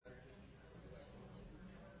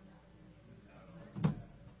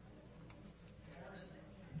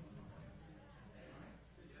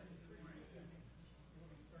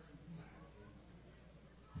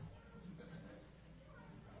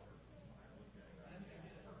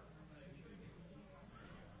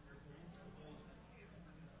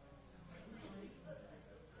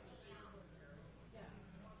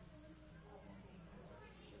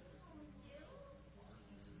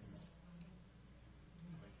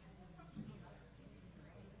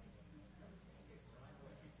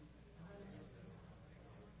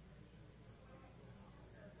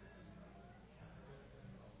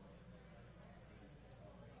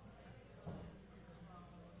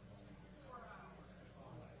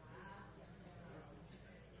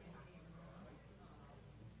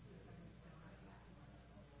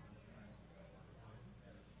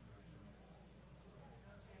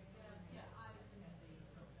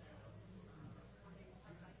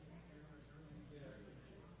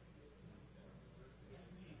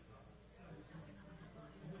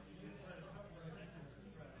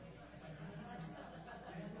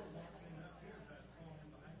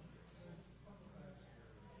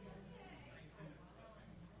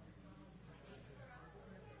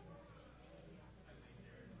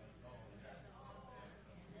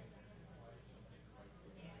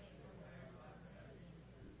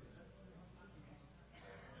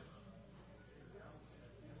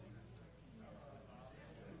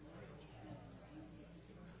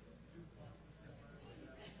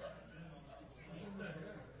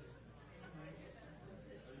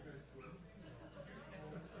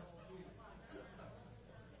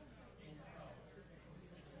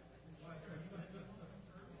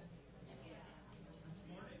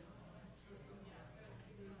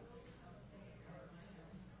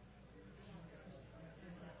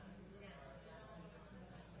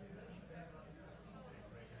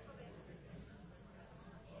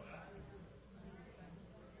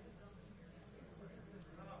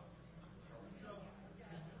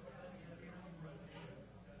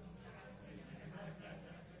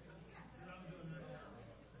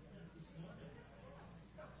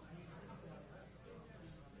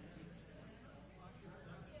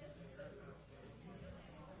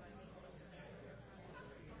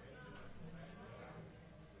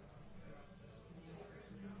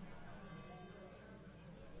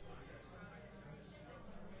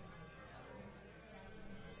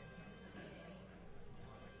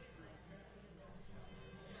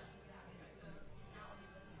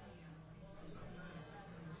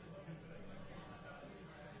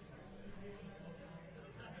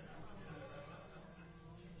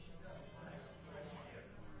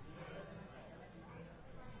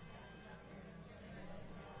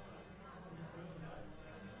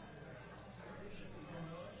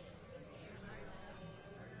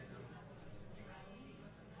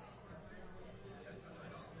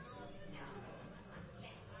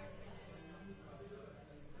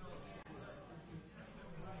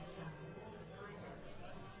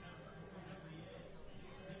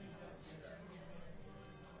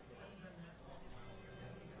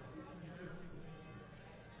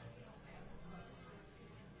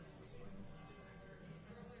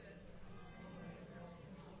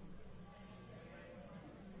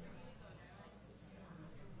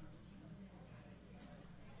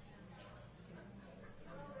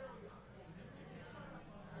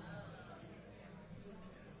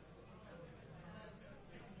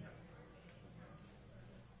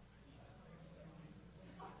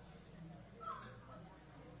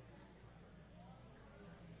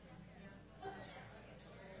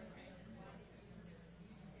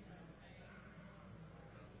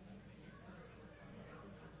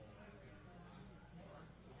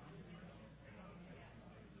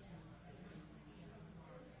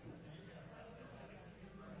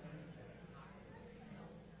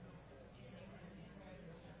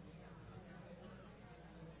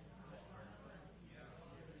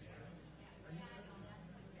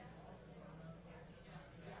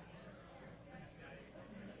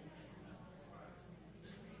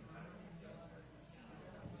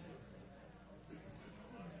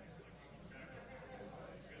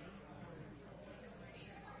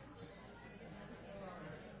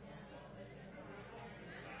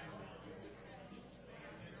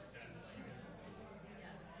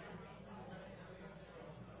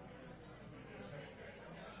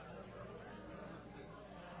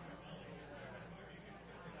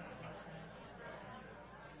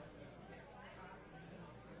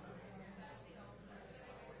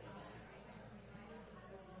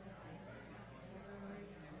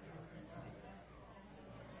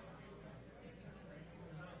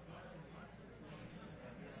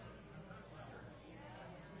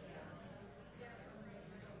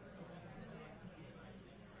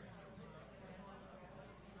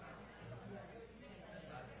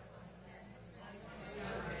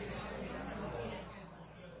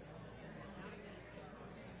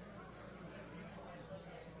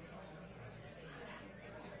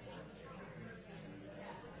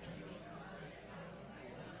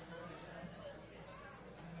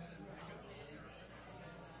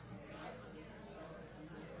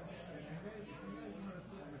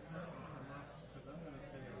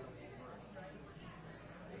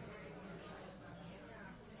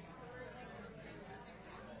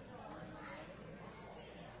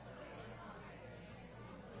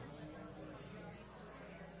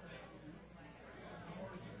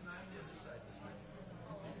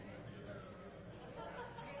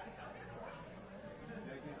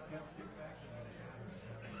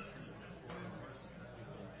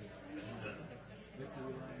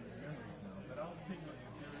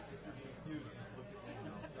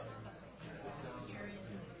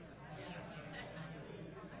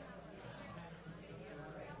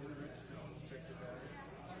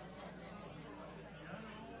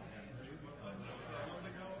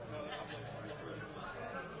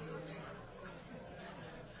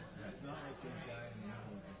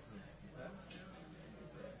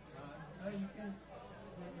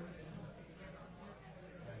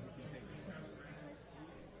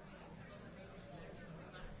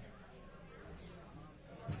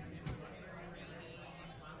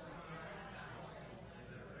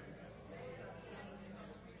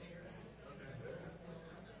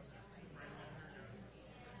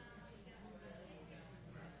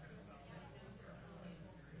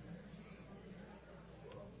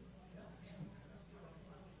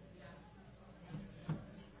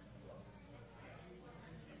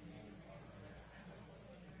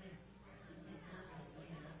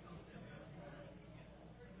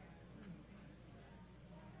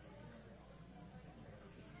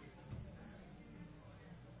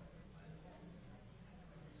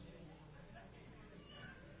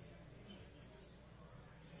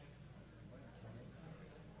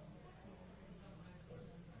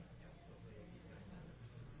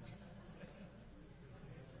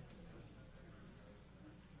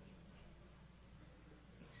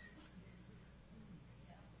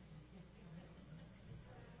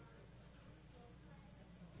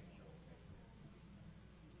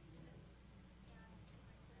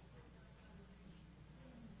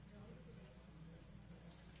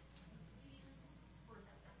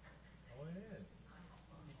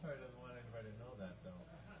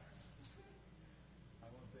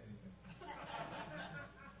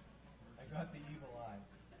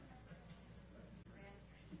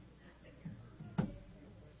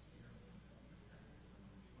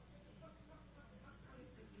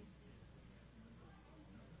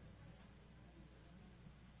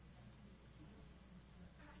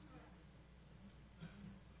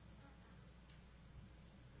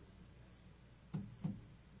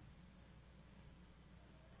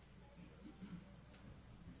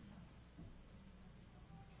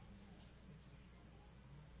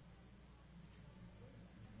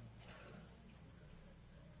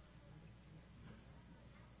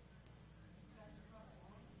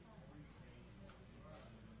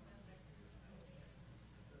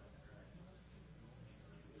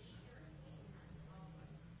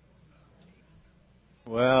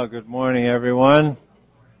Well, good morning, everyone.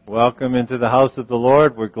 Welcome into the house of the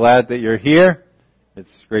Lord. We're glad that you're here.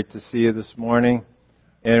 It's great to see you this morning.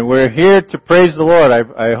 And we're here to praise the Lord.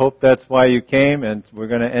 I hope that's why you came, and we're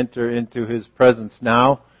going to enter into His presence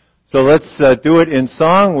now. So let's do it in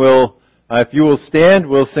song. If you will stand,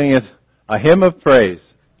 we'll sing a hymn of praise.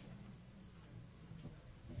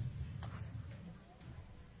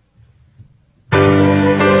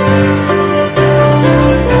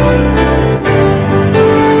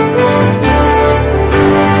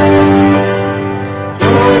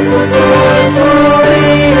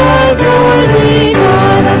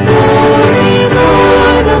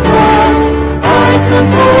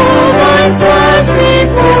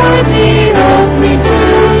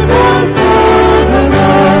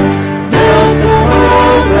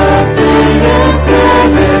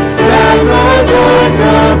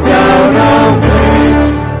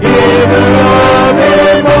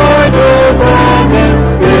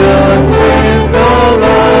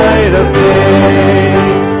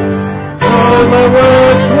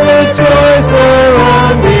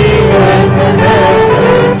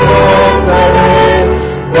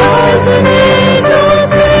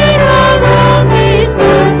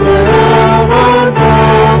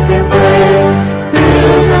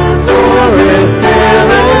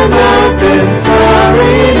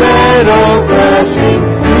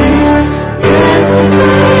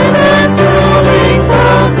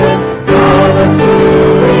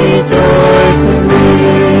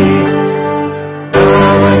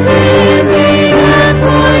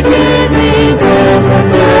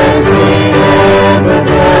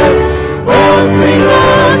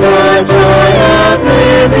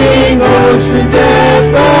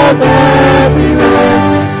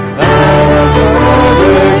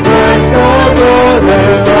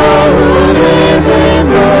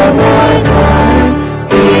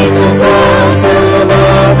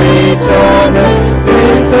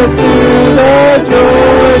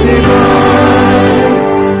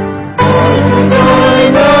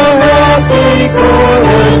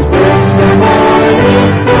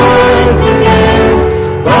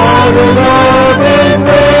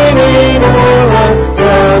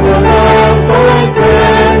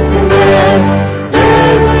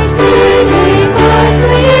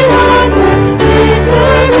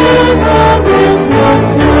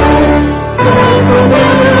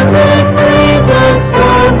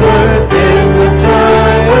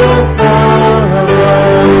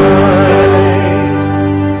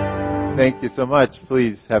 Thank you so much.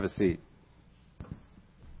 Please have a seat.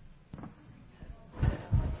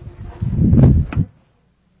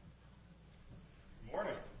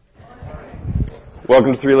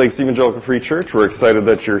 Welcome to Three Lakes Evangelical Free Church. We're excited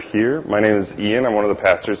that you're here. My name is Ian. I'm one of the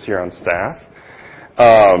pastors here on staff.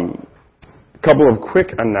 A couple of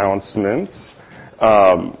quick announcements.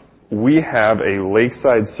 We have a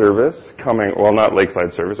lakeside service coming, well, not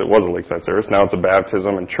lakeside service, it was a lakeside service. Now it's a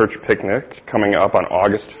baptism and church picnic coming up on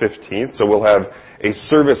August 15th. So we'll have a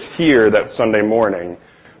service here that Sunday morning,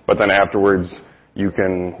 but then afterwards you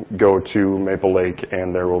can go to Maple Lake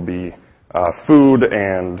and there will be food,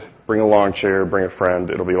 and bring a lawn chair, bring a friend.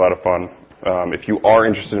 It'll be a lot of fun. If you are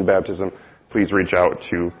interested in baptism, please reach out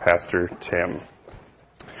to Pastor Tim.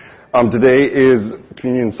 Today is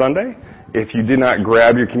Communion Sunday. If you did not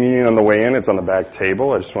grab your communion on the way in, it's on the back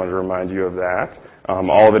table. I just wanted to remind you of that.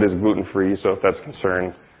 All of it is gluten-free, so if that's a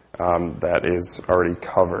concern, that is already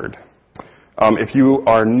covered. If you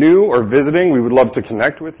are new or visiting, we would love to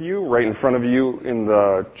connect with you. Right in front of you, in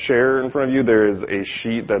the chair in front of you, there is a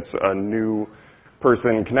sheet that's a new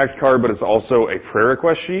person connect card, but it's also a prayer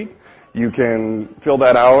request sheet. You can fill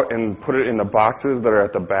that out and put it in the boxes that are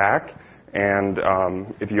at the back. And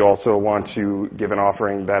if you also want to give an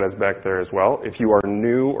offering, that is back there as well. If you are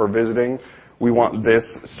new or visiting, we want this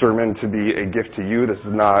sermon to be a gift to you. This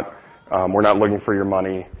is not, we're not looking for your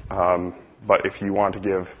money, but if you want to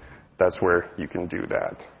give, that's where you can do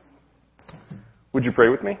that. Would you pray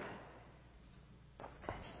with me?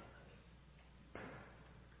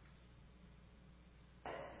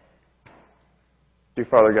 Dear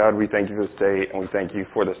Father God, we thank you for this day, and we thank you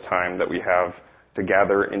for this time that we have to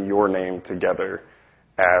gather in your name together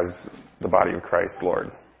as the body of Christ,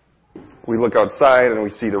 Lord. We look outside and we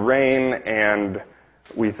see the rain, and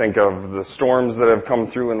we think of the storms that have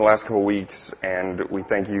come through in the last couple of weeks, and we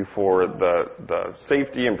thank you for the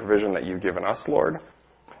safety and provision that you've given us, Lord.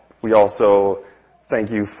 We also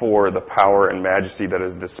thank you for the power and majesty that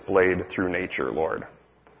is displayed through nature, Lord.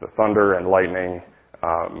 The thunder and lightning,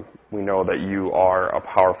 we know that you are a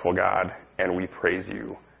powerful God, and we praise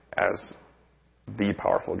you as the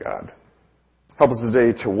powerful God. Help us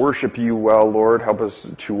today to worship you well, Lord. Help us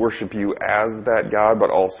to worship you as that God, but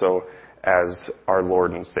also as our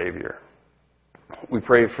Lord and Savior. We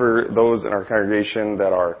pray for those in our congregation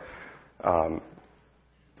that are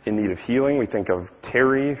in need of healing. We think of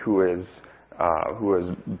Terry, who has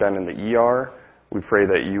been in the ER. We pray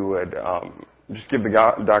that you would just give the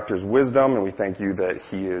doctors wisdom, and we thank you that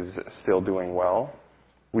he is still doing well.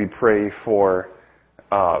 We pray for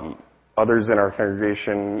others in our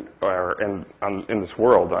congregation in this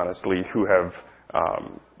world, honestly, who have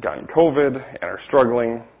gotten COVID and are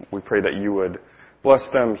struggling. We pray that you would bless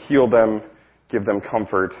them, heal them, give them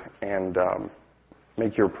comfort, and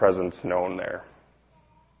make your presence known there.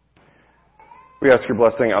 We ask your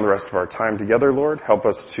blessing on the rest of our time together, Lord. Help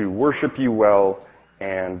us to worship you well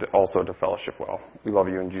and also to fellowship well. We love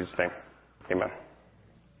you in Jesus' name. Amen.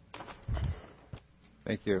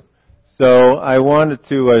 Thank you. So I wanted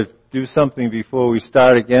to do something before we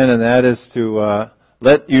start again, and that is to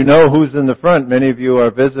let you know who's in the front. Many of you are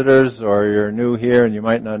visitors or you're new here and you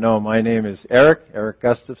might not know. My name is Eric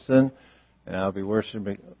Gustafson, and I'll be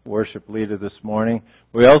worship leader this morning.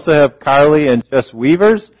 We also have Carly and Jess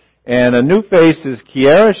Weavers, and a new face is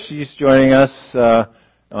Kiara. She's joining us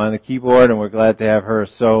on the keyboard, and we're glad to have her.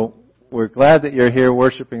 So we're glad that you're here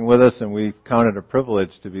worshiping with us, and we count it a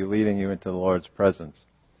privilege to be leading you into the Lord's presence.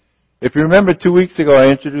 If you remember 2 weeks ago, I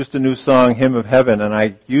introduced a new song, Hymn of Heaven, and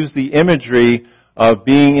I used the imagery of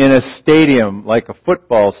being in a stadium, like a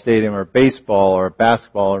football stadium or baseball or a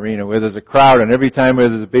basketball arena, where there's a crowd, and every time where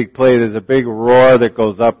there's a big play, there's a big roar that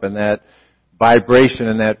goes up, and that vibration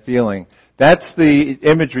and that feeling. That's the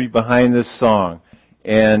imagery behind this song.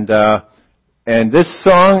 And this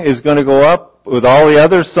song is going to go up with all the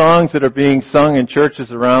other songs that are being sung in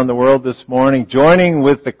churches around the world this morning, joining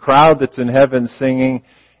with the crowd that's in heaven singing.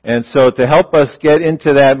 And so to help us get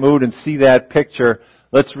into that mood and see that picture,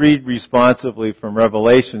 let's read responsively from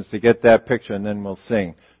Revelations to get that picture, and then we'll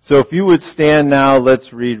sing. So if you would stand now,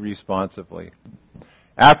 let's read responsively.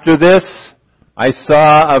 After this, I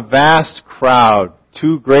saw a vast crowd,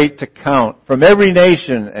 too great to count, from every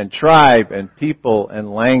nation and tribe and people and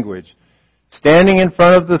language, standing in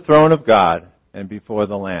front of the throne of God and before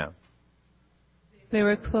the Lamb. They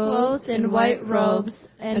were clothed in white robes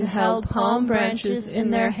and held palm branches in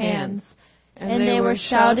their hands, and they were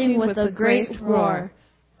shouting with a great roar,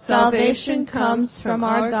 "Salvation comes from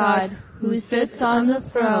our God, who sits on the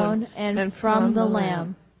throne, and from the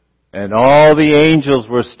Lamb." And all the angels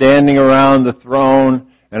were standing around the throne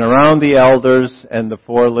and around the elders and the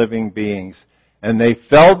four living beings. And they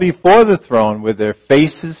fell before the throne with their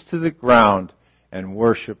faces to the ground and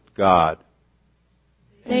worshipped God.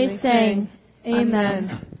 They sang,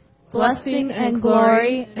 "Amen. Blessing and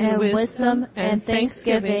glory and wisdom and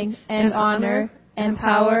thanksgiving and honor and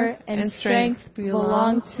power and strength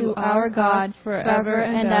belong to our God forever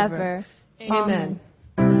and ever. Amen."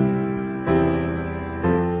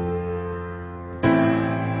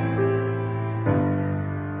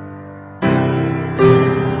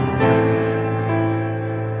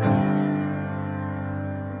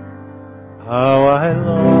 How I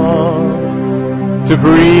long to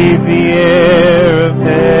breathe the air of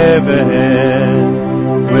heaven,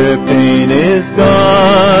 where pain is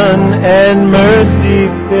gone and mercy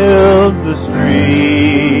fills the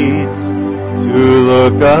streets, to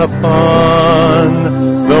look upon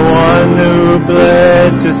the one who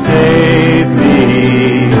bled to save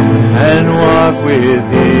me, and walk with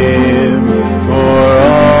him for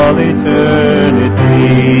all eternity.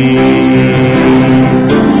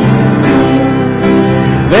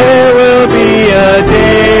 There will be a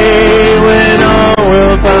day when all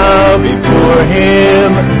will bow before him.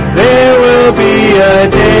 There will be a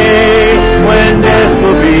day when death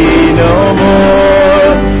will be no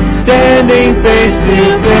more. Standing face to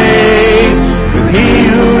face with he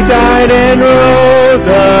who died and rose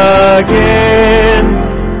again.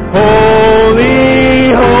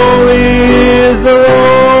 Holy, holy is the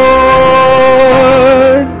Lord.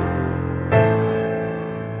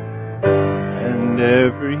 And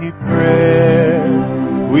every prayer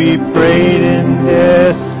we prayed in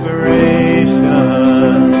desperation,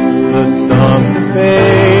 the songs of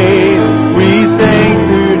faith we sang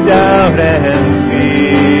through doubt and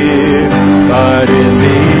fear, but in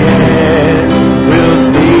the end we'll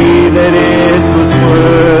see that it was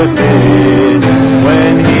worth it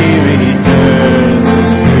when he returns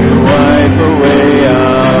to wipe away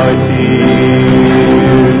our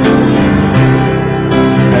tears.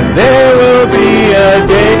 And there will be a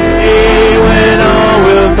day when all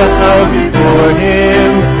will bow before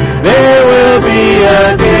him. There will be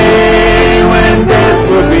a day when death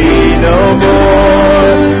will be no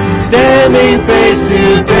more. Standing face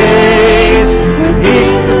to face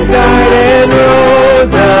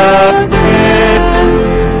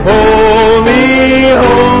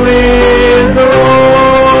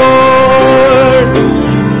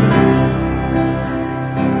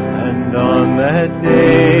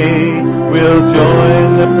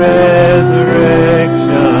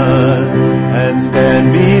resurrection and stand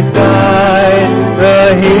beside the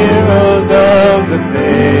heroes of the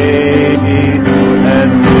faith,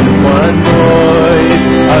 and with one voice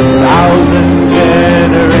 1,000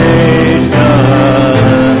 generations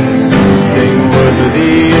sing,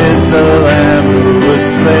 worthy is the Lamb who was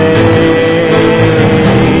slain.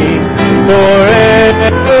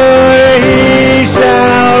 Forever he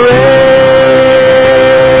shall reign,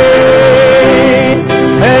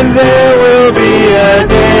 and there will be a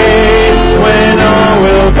day when all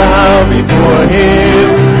will bow before him.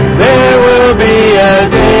 There will be a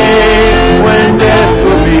day when death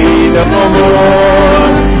will be no more,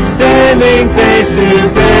 standing face to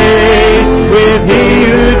face with he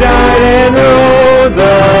who died and rose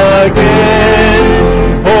again.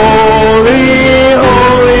 Holy,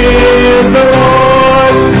 holy is the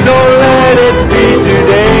Lord, so let it be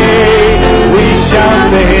today. We shout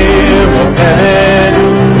the hymn of heaven,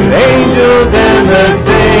 with angels and the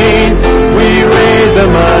saints, we raise a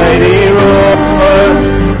mighty roar.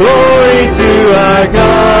 Glory to our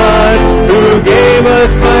God, who gave us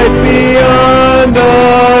life beyond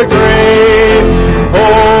the grave.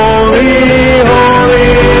 Holy, holy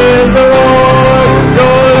is the Lord, so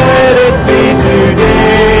let it be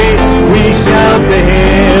today. We shout the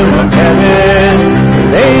hymn of heaven,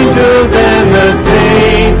 with angels and the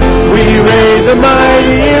saints, we raise a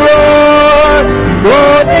mighty roar.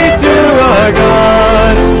 Glory to our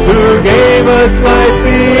God, who gave us life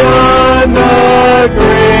beyond the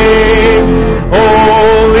grave.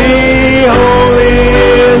 Holy, holy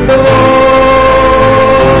is the Lord.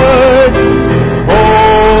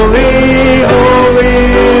 Holy, holy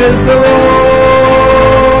is the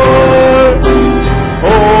Lord.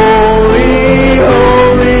 Holy,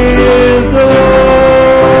 holy is the Lord.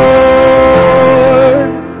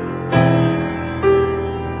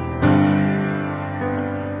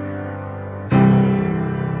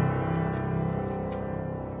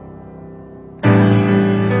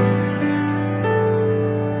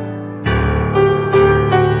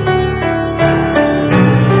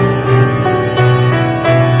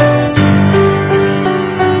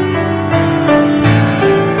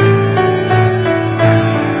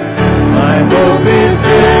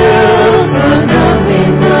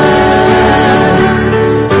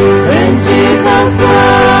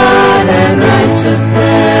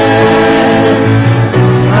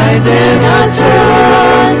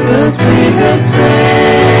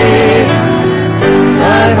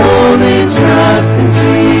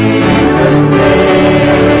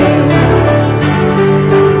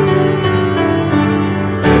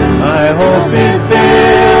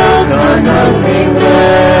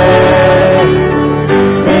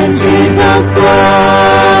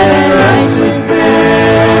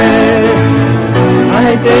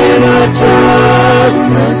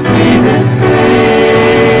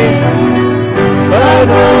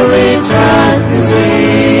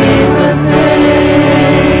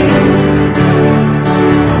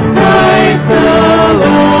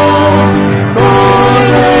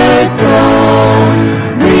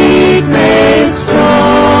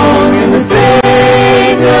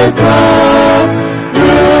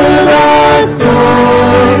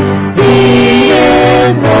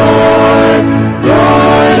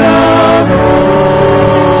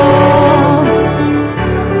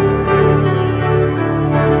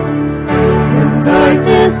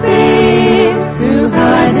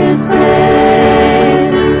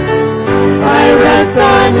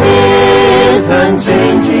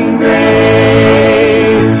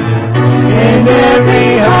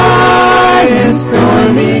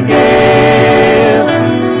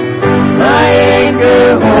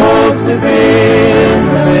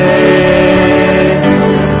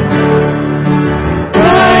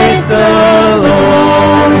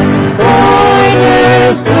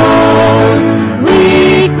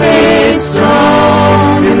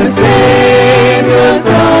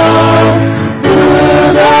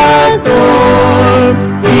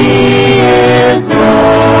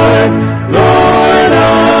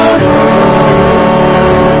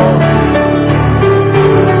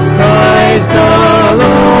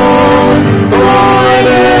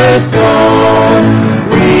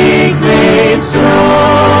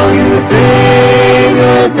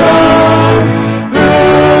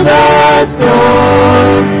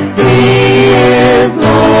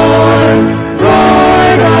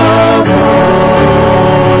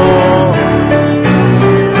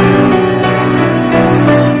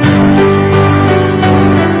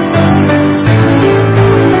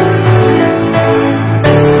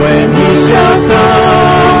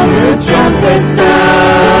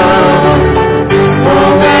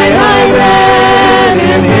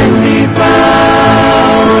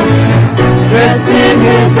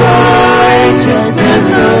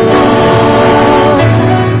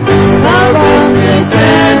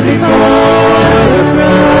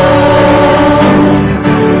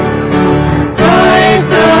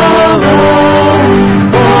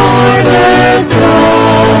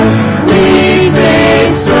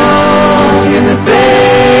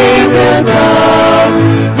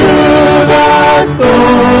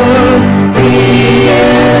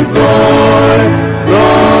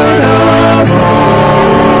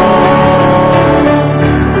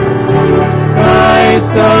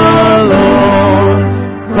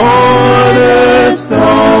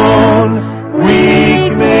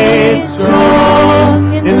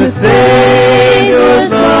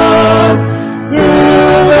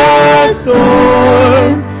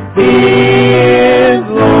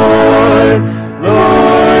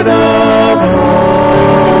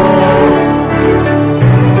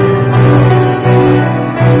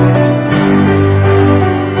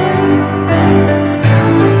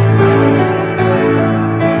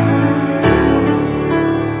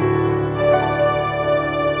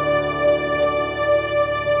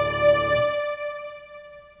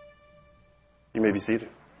 be seated.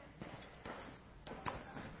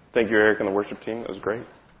 Thank you, Eric, and the worship team. That was great.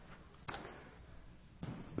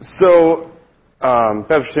 So,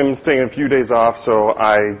 Pastor Tim's taking a few days off, so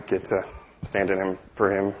I get to stand in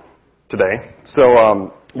for him today.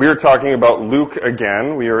 So, we are talking about Luke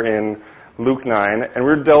again. We are in Luke 9, and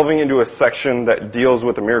we're delving into a section that deals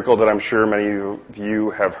with a miracle that I'm sure many of you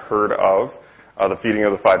have heard of, the feeding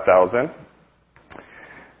of the 5,000.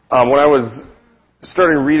 When I was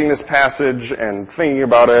starting reading this passage and thinking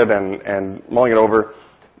about it and mulling it over,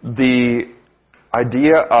 the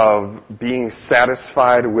idea of being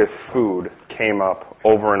satisfied with food came up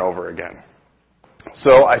over and over again.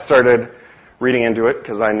 So I started reading into it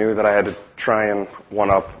because I knew that I had to try and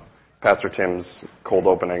one-up Pastor Tim's cold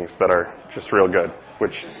openings that are just real good.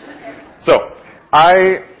 So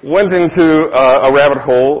I went into a rabbit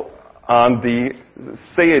hole on the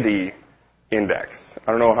satiety index.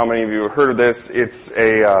 I don't know how many of you have heard of this. It's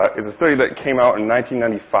a study that came out in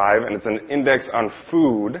 1995, and it's an index on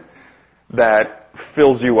food that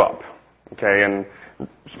fills you up. Okay, and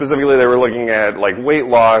specifically they were looking at like weight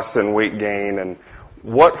loss and weight gain and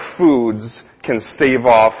what foods can stave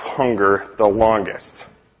off hunger the longest.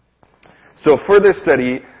 So for this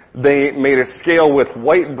study, they made a scale with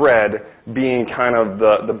white bread being kind of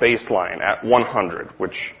the baseline at 100,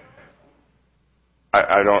 which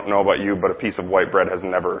I don't know about you, but a piece of white bread has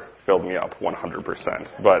never filled me up 100%.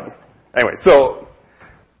 But anyway, so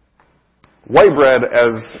white bread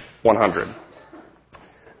as 100.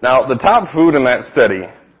 Now, the top food in that study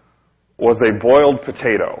was a boiled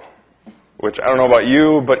potato, which I don't know about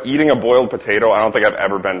you, but eating a boiled potato, I don't think I've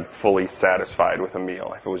ever been fully satisfied with a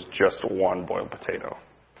meal if it was just one boiled potato.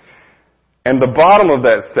 And the bottom of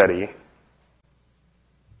that study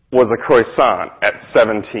was a croissant at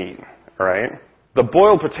 17, right? The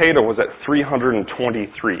boiled potato was at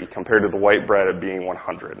 323 compared to the white bread at being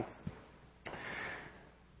 100.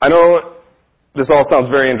 I know this all sounds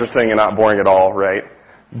very interesting and not boring at all, right?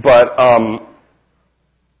 But I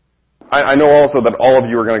know also that all of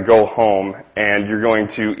you are going to go home and you're going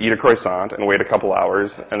to eat a croissant and wait a couple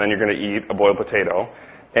hours, and then you're going to eat a boiled potato,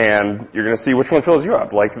 and you're going to see which one fills you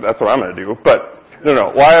up. Like, that's what I'm going to do. But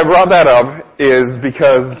no. Why I brought that up is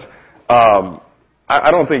because I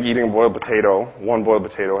don't think eating one boiled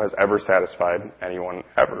potato, has ever satisfied anyone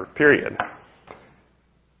ever, period.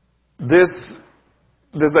 This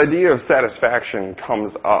idea of satisfaction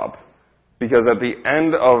comes up because at the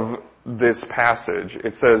end of this passage,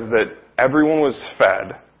 it says that everyone was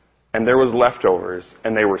fed and there was leftovers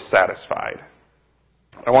and they were satisfied.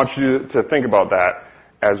 I want you to think about that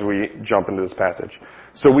as we jump into this passage.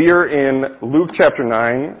 So we are in Luke chapter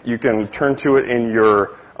 9. You can turn to it in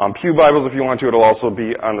your Pew Bibles if you want to. It'll also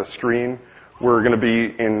be on the screen. We're going to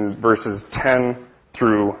be in verses 10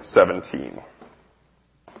 through 17.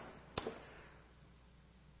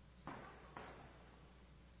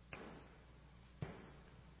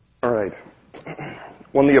 All right.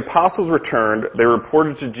 When the apostles returned, they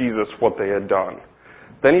reported to Jesus what they had done.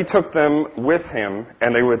 Then he took them with him,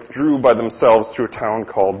 and they withdrew by themselves to a town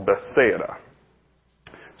called Bethsaida.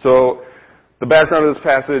 So, the background of this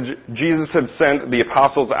passage, Jesus had sent the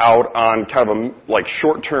apostles out on kind of a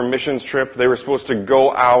short-term missions trip. They were supposed to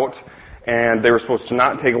go out, and they were supposed to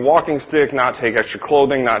not take a walking stick, not take extra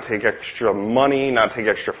clothing, not take extra money, not take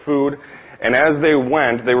extra food. And as they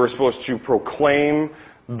went, they were supposed to proclaim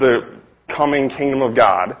the coming kingdom of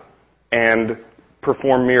God and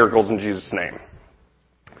perform miracles in Jesus' name.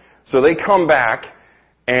 So they come back,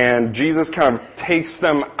 and Jesus kind of takes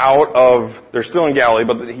them out of, they're still in Galilee,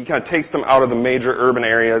 but he kind of takes them out of the major urban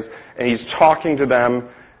areas, and he's talking to them,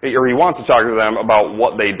 or he wants to talk to them about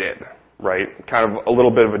what they did, right? Kind of a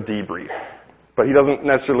little bit of a debrief. But he doesn't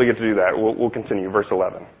necessarily get to do that. We'll continue, verse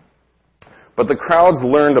 11. But the crowds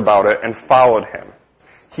learned about it and followed him.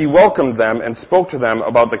 He welcomed them and spoke to them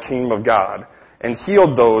about the kingdom of God and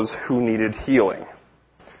healed those who needed healing.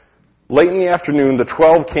 Late in the afternoon, the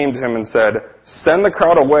 12 came to him and said, "Send the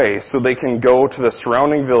crowd away so they can go to the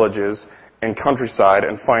surrounding villages and countryside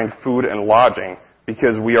and find food and lodging,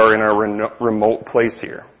 because we are in a remote place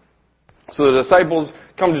here." So the disciples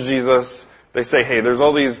come to Jesus. They say, "Hey, there's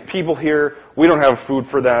all these people here. We don't have food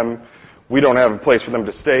for them. We don't have a place for them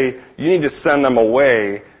to stay. You need to send them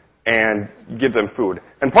away and give them food."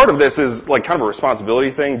 And part of this is kind of a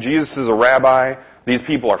responsibility thing. Jesus is a rabbi. These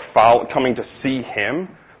people are coming to see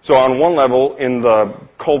him. So on one level, in the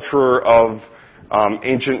culture of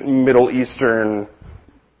ancient Middle Eastern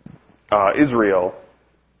Israel,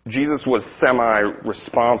 Jesus was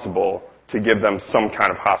semi-responsible to give them some kind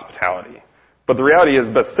of hospitality. But the reality is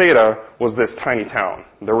Bethsaida was this tiny town.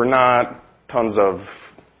 There were not tons of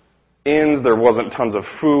inns. There wasn't tons of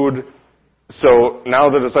food. So now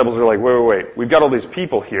the disciples are like, wait. We've got all these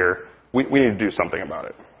people here. We need to do something about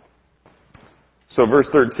it. So verse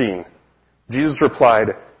 13, Jesus replied,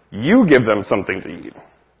 "You give them something to eat."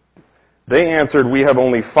 They answered, "We have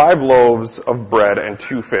only 5 loaves of bread and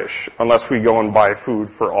 2 fish, unless we go and buy food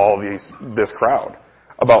for all this crowd."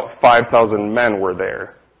 About 5,000 men were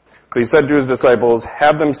there. But he said to his disciples,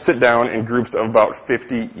 "Have them sit down in groups of about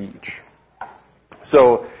 50 each."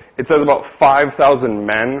 So it says about 5,000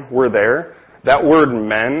 men were there. That word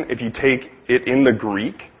men, if you take it in the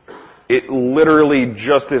Greek, it literally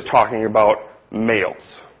just is talking about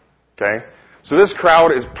males. Okay? So this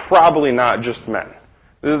crowd is probably not just men.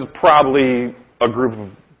 This is probably a group of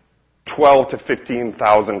 12 to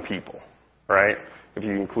 15,000 people, right? If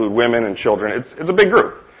you include women and children, it's a big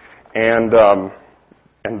group. And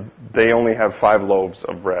they only have 5 loaves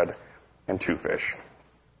of bread and 2 fish.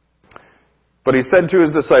 But he said to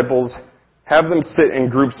his disciples, "Have them sit in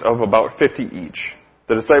groups of about 50 each."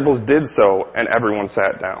 The disciples did so, and everyone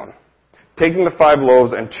sat down. Taking the 5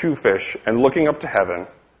 loaves and 2 fish, and looking up to heaven,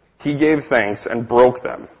 he gave thanks and broke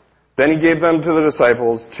them. Then he gave them to the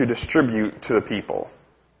disciples to distribute to the people.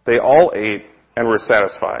 They all ate and were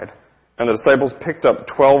satisfied, and the disciples picked up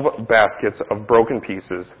 12 baskets of broken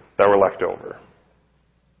pieces that were left over.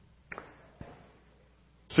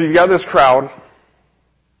 So you've got this crowd,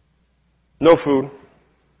 no food.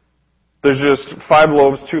 There's just 5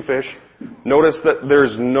 loaves, 2 fish. Notice that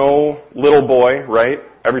there's no little boy, right?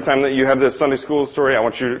 Every time that you have this Sunday school story, I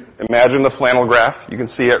want you to imagine the flannel graph. You can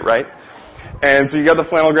see it, right? And so you got the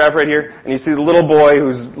flannel graph right here, and you see the little boy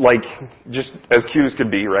who's like just as cute as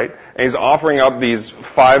could be, right? And he's offering up these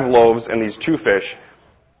 5 loaves and these 2 fish.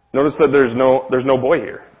 Notice that there's no boy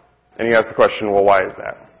here. And you ask the question, well, why is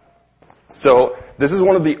that? So this is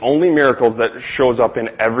one of the only miracles that shows up in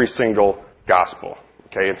every single gospel.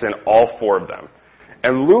 Okay, it's in all 4 of them.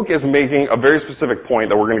 And Luke is making a very specific point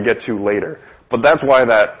that we're going to get to later, but that's why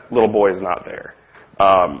that little boy is not there.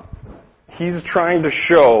 He's trying to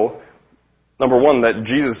show, number one, that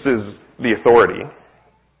Jesus is the authority.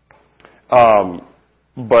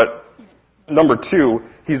 But number 2,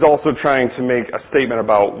 he's also trying to make a statement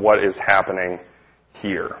about what is happening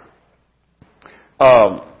here.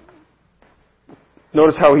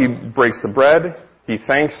 Notice how he breaks the bread, he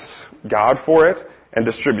thanks God for it, and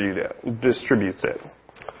distributes it.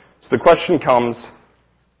 So the question comes,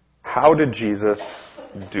 how did Jesus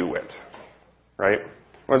do it? Right?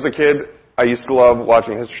 When I was a kid, I used to love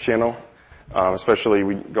watching History Channel. Especially,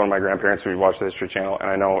 we'd go to my grandparents, we'd watch the History Channel, and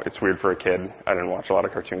I know it's weird for a kid. I didn't watch a lot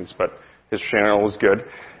of cartoons, but History Channel was good.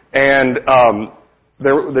 And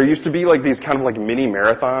there used to be like these kind of like mini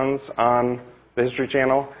marathons on the History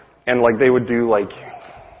Channel, and like they would do like,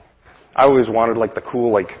 I always wanted like the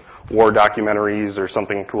cool like war documentaries or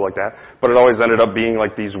something cool like that, but it always ended up being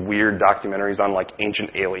like these weird documentaries on like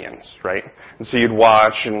ancient aliens, right? And so you'd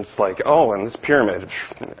watch, and it's like, oh, and this pyramid,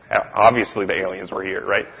 obviously the aliens were here,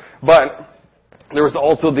 right? But there was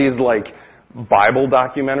also these like Bible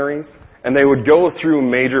documentaries, and they would go through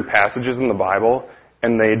major passages in the Bible,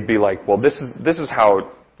 and they'd be like, well, this is how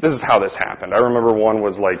this happened. I remember one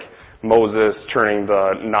was like Moses turning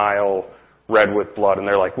the Nile red with blood, and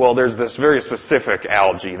they're like, well, there's this very specific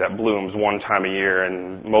algae that blooms one time a year,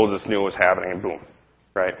 and Moses knew it was happening, and boom,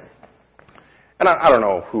 right? And I don't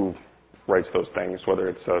know who writes those things, whether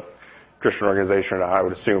it's a Christian organization or not. I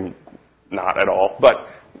would assume not at all. But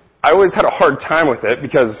I always had a hard time with it,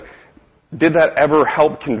 because did that ever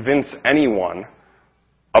help convince anyone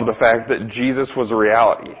of the fact that Jesus was a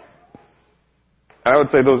reality? And I would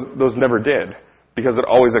say those never did, because it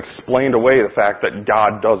always explained away the fact that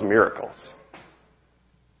God does miracles.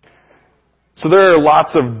 So there are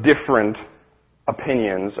lots of different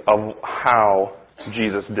opinions of how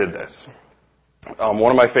Jesus did this.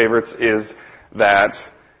 One of my favorites is that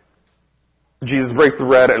Jesus breaks the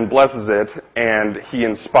bread and blesses it, and he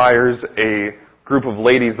inspires a group of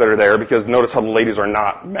ladies that are there, because notice how the ladies are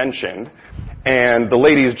not mentioned, and the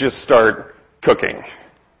ladies just start cooking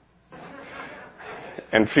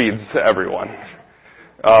and feeds everyone.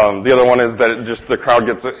 The other one is that just the crowd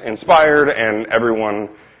gets inspired and everyone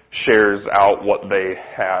shares out what they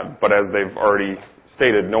had, but as they've already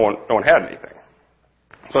stated, no one had anything.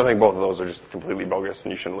 So I think both of those are just completely bogus,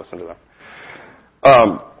 and you shouldn't listen to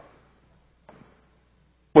them.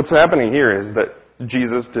 What's happening here is that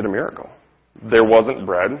Jesus did a miracle. There wasn't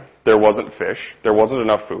bread, there wasn't fish, there wasn't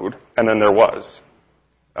enough food, and then there was.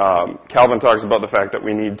 Calvin talks about the fact that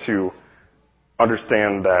we need to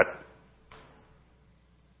understand that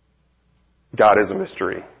God is a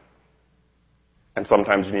mystery, and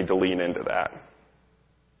sometimes you need to lean into that.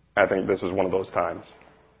 I think this is one of those times.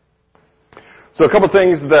 So a couple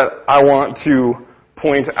things that I want to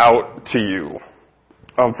point out to you.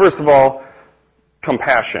 First of all,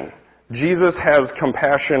 compassion. Jesus has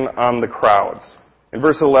compassion on the crowds. In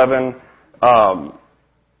verse 11,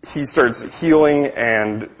 he starts healing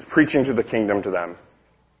and preaching to the kingdom to them.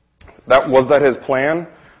 Was that his plan?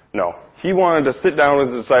 No. He wanted to sit down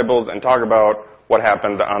with his disciples and talk about what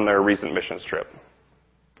happened on their recent missions trip.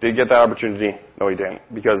 Did he get that opportunity? No, he didn't,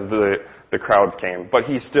 because the crowds came. But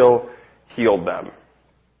he still healed them.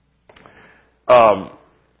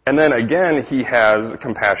 And then again, he has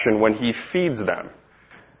compassion when he feeds them.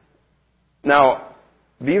 Now,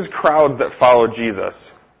 these crowds that followed Jesus,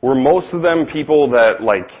 were most of them people that,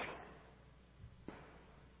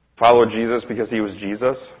 followed Jesus because he was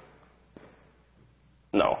Jesus?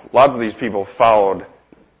 No. Lots of these people followed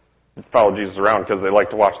Jesus around because they like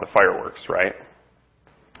to watch the fireworks, right?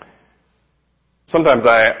 Sometimes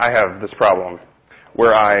I have this problem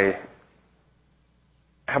where I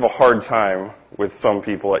have a hard time with some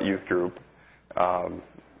people at youth group. I'm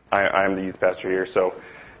the youth pastor here, so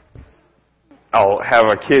I'll have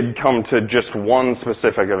a kid come to just one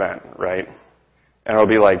specific event, right? And I'll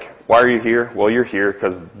be like, why are you here? Well, you're here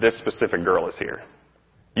because this specific girl is here.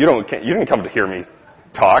 You didn't come to hear me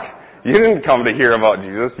talk. You didn't come to hear about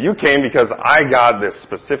Jesus. You came because I got this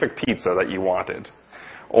specific pizza that you wanted.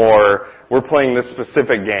 Or we're playing this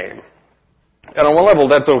specific game. And on one level,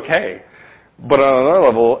 that's okay. But on another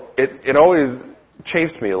level, it always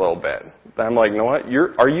chafes me a little bit. I'm like, you know what?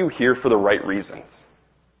 Are you here for the right reasons?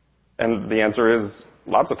 And the answer is,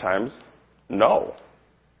 lots of times, no.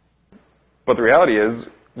 But the reality is,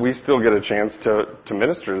 we still get a chance to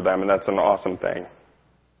minister to them, and that's an awesome thing.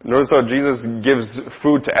 Notice how Jesus gives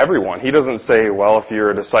food to everyone. He doesn't say, well, if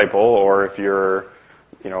you're a disciple or if you're,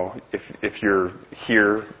 if you're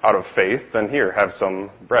here out of faith, then here, have some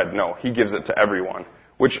bread. No, he gives it to everyone,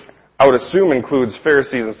 which I would assume includes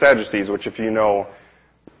Pharisees and Sadducees, which if you know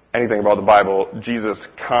anything about the Bible, Jesus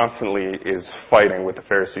constantly is fighting with the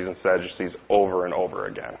Pharisees and Sadducees over and over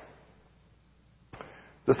again.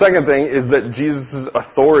 The second thing is that Jesus'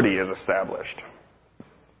 authority is established.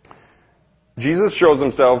 Jesus shows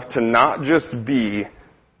himself to not just be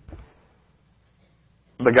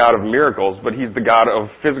the God of miracles, but he's the God of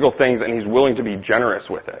physical things, and he's willing to be generous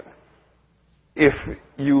with it. If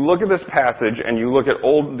you look at this passage and you look at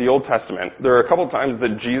the Old Testament, there are a couple times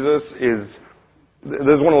that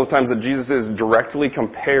there's one of those times that Jesus is directly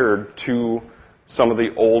compared to some of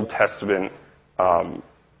the Old Testament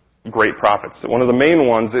great prophets. One of the main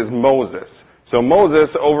ones is Moses. So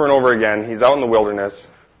Moses, over and over again, he's out in the wilderness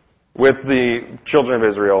with the children of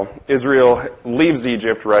Israel. Israel leaves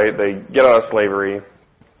Egypt, right? They get out of slavery.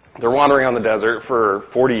 They're wandering on the desert for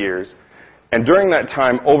 40 years. And during that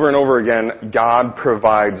time, over and over again, God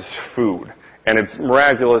provides food. And it's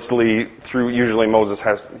miraculously usually Moses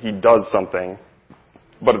he does something,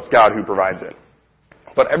 but it's God who provides it.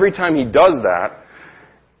 But every time he does that,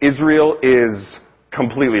 Israel is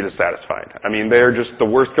completely dissatisfied. I mean, they're just the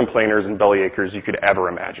worst complainers and bellyachers you could ever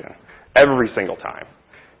imagine. Every single time.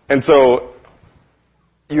 And so,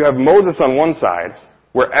 you have Moses on one side,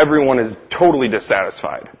 where everyone is totally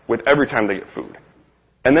dissatisfied with every time they get food.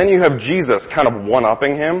 And then you have Jesus kind of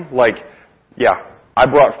one-upping him, like, yeah, I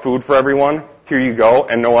brought food for everyone, here you go,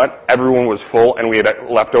 and you know what? Everyone was full, and we had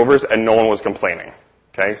leftovers, and no one was complaining.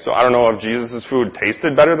 Okay, so I don't know if Jesus' food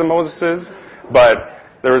tasted better than Moses', but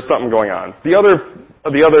there was something going on. The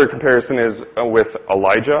other comparison is with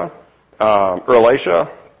Elijah, or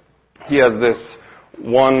Elisha. He has this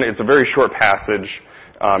one, it's a very short passage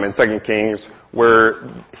in 2 Kings,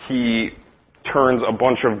 where he turns a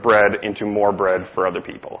bunch of bread into more bread for other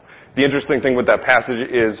people. The interesting thing with that passage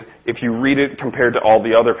is, if you read it compared to all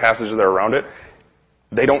the other passages that are around it,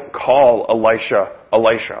 they don't call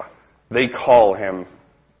Elisha. They call him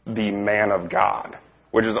the man of God,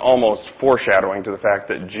 which is almost foreshadowing to the fact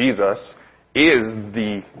that Jesus is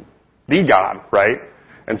the God, right?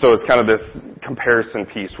 And so it's kind of this comparison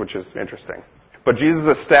piece, which is interesting. But Jesus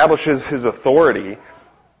establishes his authority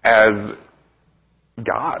as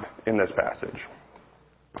God in this passage.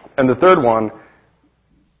 And the third one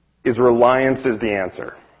is reliance is the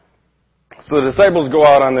answer. So the disciples go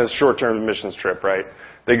out on this short-term missions trip, right?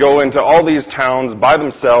 They go into all these towns by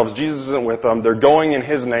themselves. Jesus isn't with them. They're going in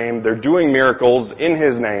his name. They're doing miracles in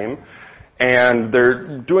his name. And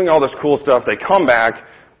they're doing all this cool stuff. They come back.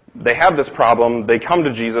 They have this problem. They come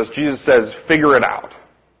to Jesus. Jesus says, figure it out.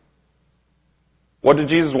 What did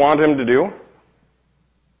Jesus want him to do?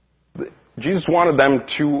 Jesus wanted them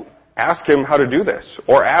to ask him how to do this,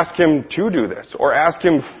 or ask him to do this, or ask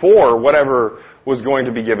him for whatever was going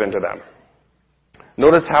to be given to them.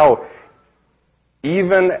 Notice how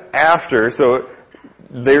even after, so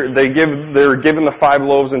they're given the 5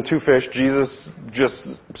 loaves and 2 fish. Jesus just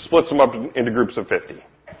splits them up into groups of 50.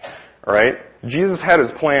 All right? Jesus had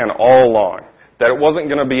his plan all along, that it wasn't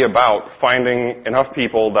going to be about finding enough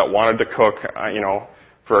people that wanted to cook,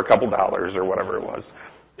 for a couple dollars or whatever it was.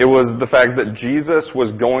 It was the fact that Jesus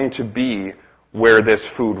was going to be where this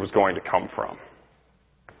food was going to come from.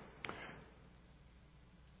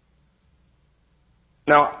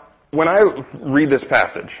 Now, when I read this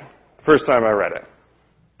passage, the first time I read it,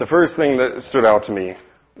 the first thing that stood out to me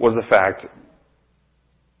was the fact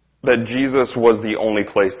that Jesus was the only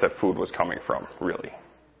place that food was coming from, really.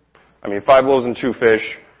 5 loaves and 2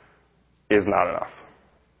 fish is not enough.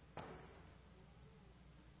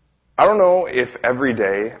 I don't know if every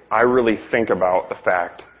day I really think about the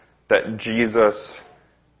fact that Jesus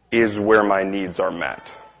is where my needs are met.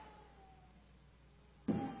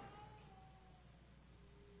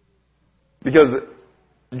 Because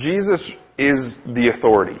Jesus is the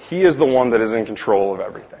authority. He is the one that is in control of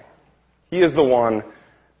everything. He is the one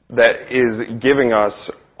that is giving us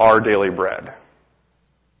our daily bread.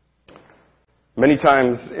 Many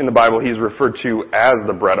times in the Bible, he's referred to as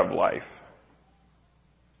the bread of life.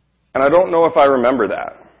 And I don't know if I remember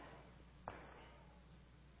that.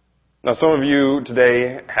 Now, some of you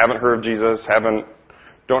today haven't heard of Jesus,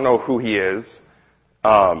 don't know who he is.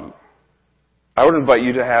 I would invite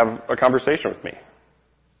you to have a conversation with me.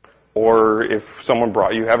 Or if someone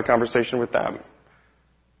brought you, have a conversation with them.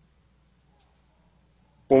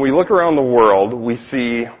 When we look around the world, we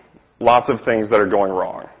see lots of things that are going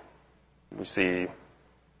wrong. We see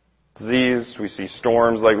disease, we see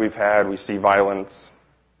storms like we've had, we see violence.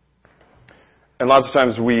 And lots of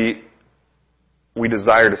times we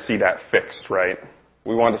desire to see that fixed, right?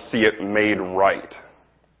 We want to see it made right.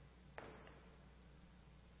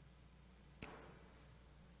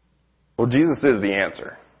 Well, Jesus is the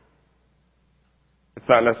answer. It's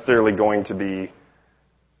not necessarily going to be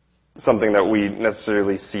something that we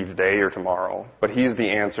necessarily see today or tomorrow, but he's the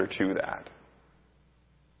answer to that.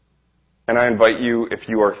 And I invite you, if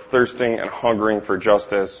you are thirsting and hungering for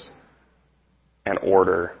justice and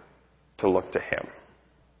order, to look to him.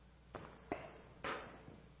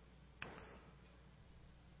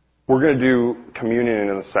 We're going to do communion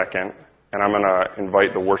in a second, and I'm going to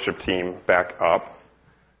invite the worship team back up.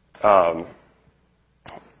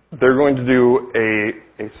 They're going to do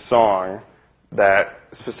a song that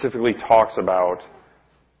specifically talks about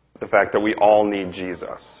the fact that we all need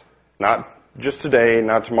Jesus. Not just today,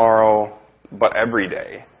 not tomorrow, but every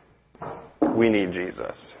day. We need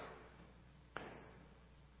Jesus.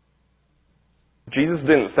 Jesus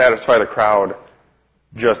didn't satisfy the crowd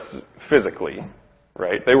just physically,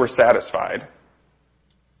 right? They were satisfied.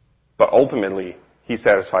 But ultimately, he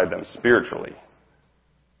satisfied them spiritually.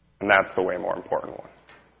 And that's the way more important one.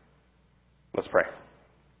 Let's pray.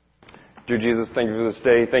 Dear Jesus, thank you for this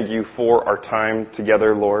day. Thank you for our time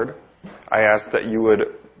together, Lord. I ask that you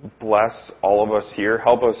would bless all of us here.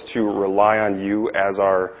 Help us to rely on you as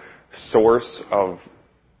our source of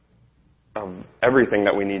everything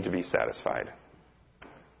that we need to be satisfied.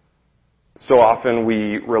 So often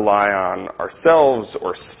we rely on ourselves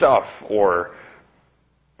or stuff or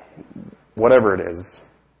whatever it is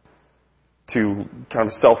to kind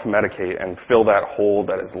of self-medicate and fill that hole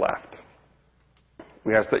that is left.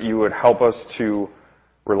 We ask that you would help us to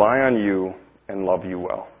rely on you and love you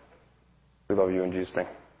well. We love you in Jesus' name.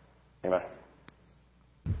 Amen.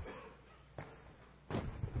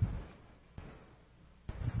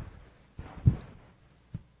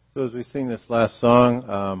 So as we sing this last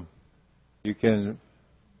song, you can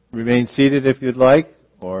remain seated if you'd like,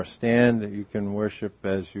 or stand. You can worship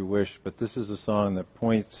as you wish. But this is a song that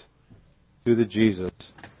points to the Jesus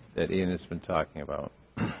that Ian has been talking about.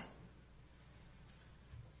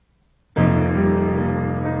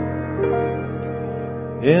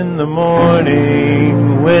 In the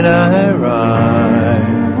morning when I rise,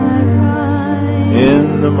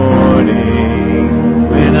 in the morning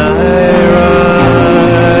when I rise,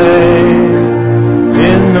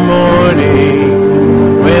 in the morning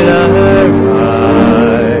when I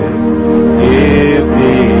rise, give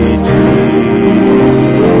me Jesus.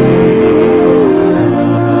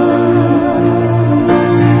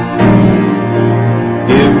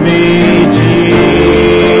 Give me Jesus.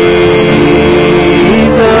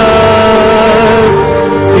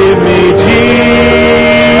 Give me Jesus.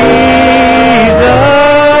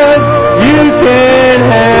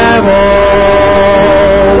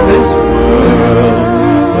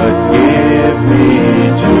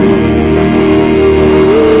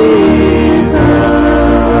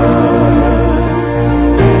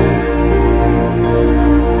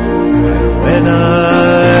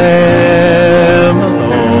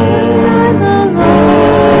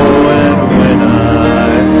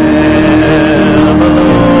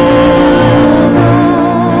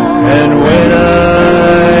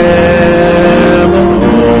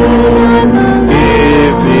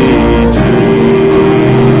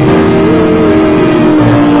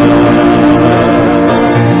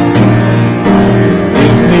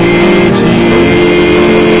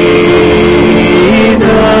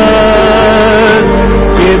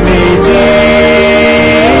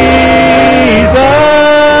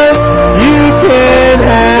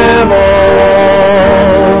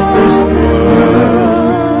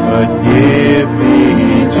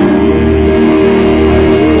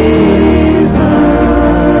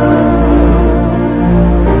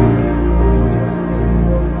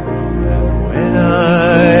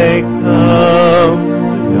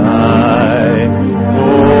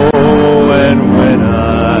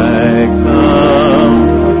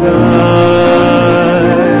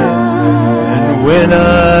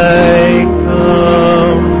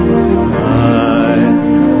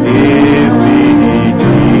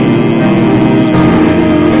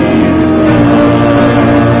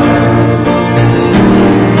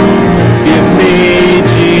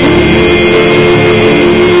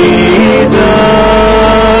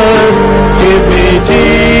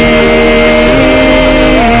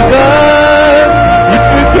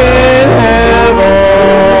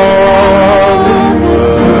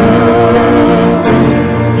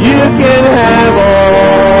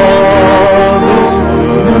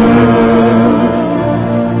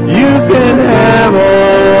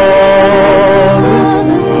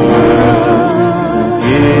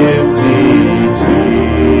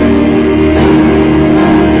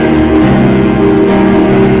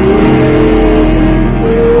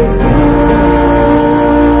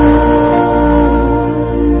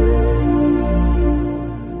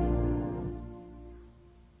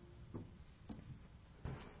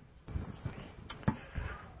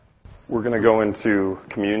 to go into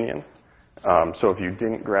communion. So if you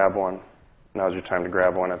didn't grab one, now's your time to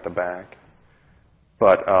grab one at the back.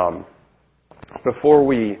 But before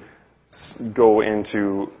we go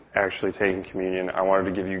into actually taking communion, I wanted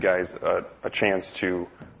to give you guys a chance to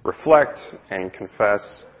reflect and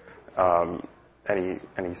confess any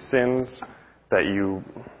sins that you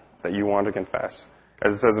want to confess.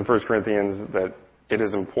 As it says in 1 Corinthians, that it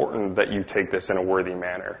is important that you take this in a worthy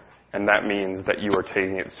manner. And that means that you are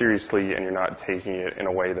taking it seriously and you're not taking it in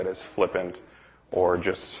a way that is flippant or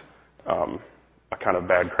just a kind of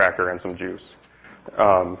bad cracker and some juice.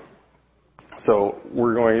 So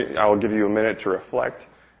I'll give you a minute to reflect,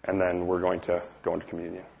 and then we're going to go into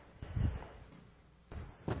communion.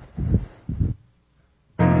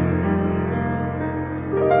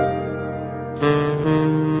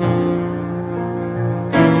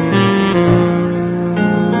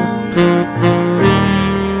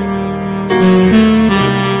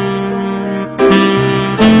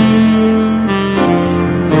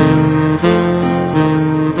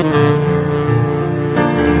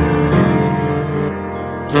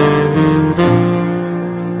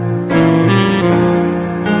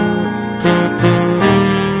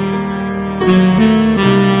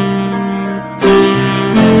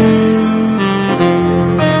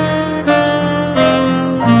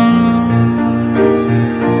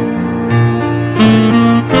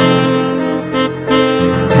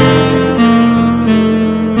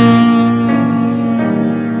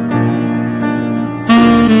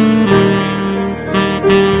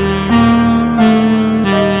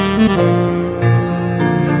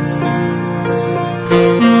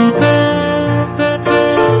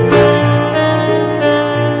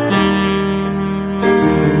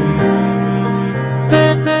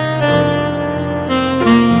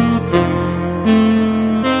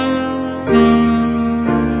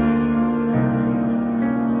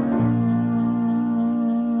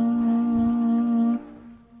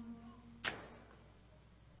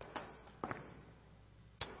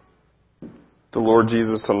 The Lord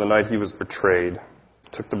Jesus, on the night he was betrayed,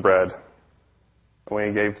 took the bread, and when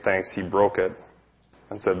he gave thanks, he broke it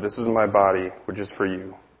and said, "This is my body, which is for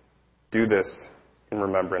you. Do this in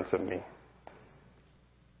remembrance of me."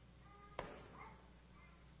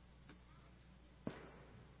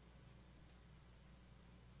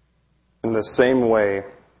 In the same way,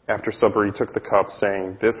 after supper, he took the cup,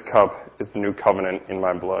 saying, "This cup is the new covenant in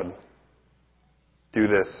my blood. Do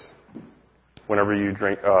this whenever you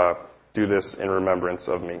drink. Do this in remembrance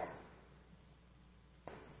of me."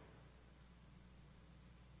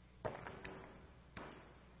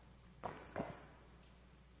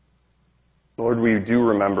 Lord, we do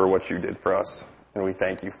remember what you did for us, and we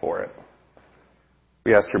thank you for it.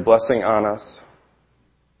 We ask your blessing on us.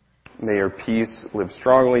 May your peace live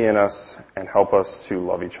strongly in us and help us to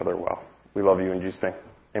love each other well. We love you in Jesus' name.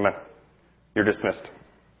 Amen. You're dismissed.